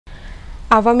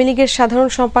আওয়ামী লীগের সাধারণ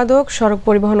সম্পাদক সড়ক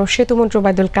পরিবহন ও সেতুমন্ত্রী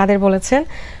ওবায়দুল কাদের বলেছেন,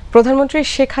 প্রধানমন্ত্রী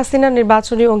শেখ হাসিনার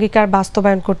নির্বাচনী অঙ্গীকার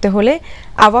বাস্তবায়ন করতে হলে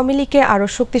আওয়ামী লীগকে আরও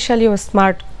শক্তিশালী ও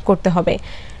স্মার্ট করতে হবে।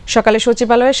 সকালে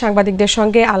সচিবালয়ে সাংবাদিকদের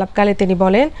সঙ্গে আলাপকালে তিনি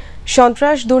বলেন,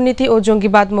 সন্ত্রাস, দুর্নীতি ও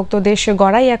জঙ্গিবাদ মুক্ত দেশ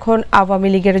গড়াই এখন আওয়ামী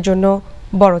লীগের জন্য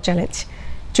বড় চ্যালেঞ্জ।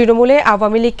 তৃণমূলে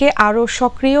আওয়ামী লীগকে আরও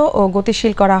সক্রিয় ও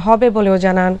গতিশীল করা হবে বলেও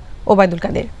জানান ওবায়দুল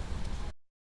কাদের।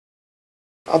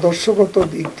 আদর্শগত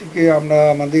দিক থেকে আমরা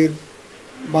আমাদের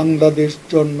বাংলাদেশ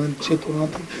জন্মের চেতনা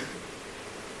থেকে,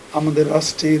 আমাদের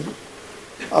রাষ্ট্রের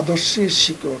আদর্শের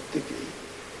শিকড় থেকে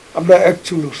আমরা এক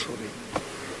চুলো সরে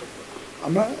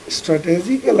আমরা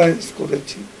স্ট্র্যাটেজিক অ্যালায়েন্স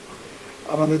করেছি।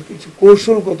 আমাদের কিছু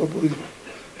কৌশলগত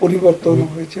পরিবর্তন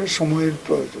হয়েছে, সময়ের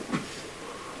প্রয়োজন,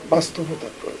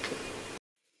 বাস্তবতার প্রয়োজন।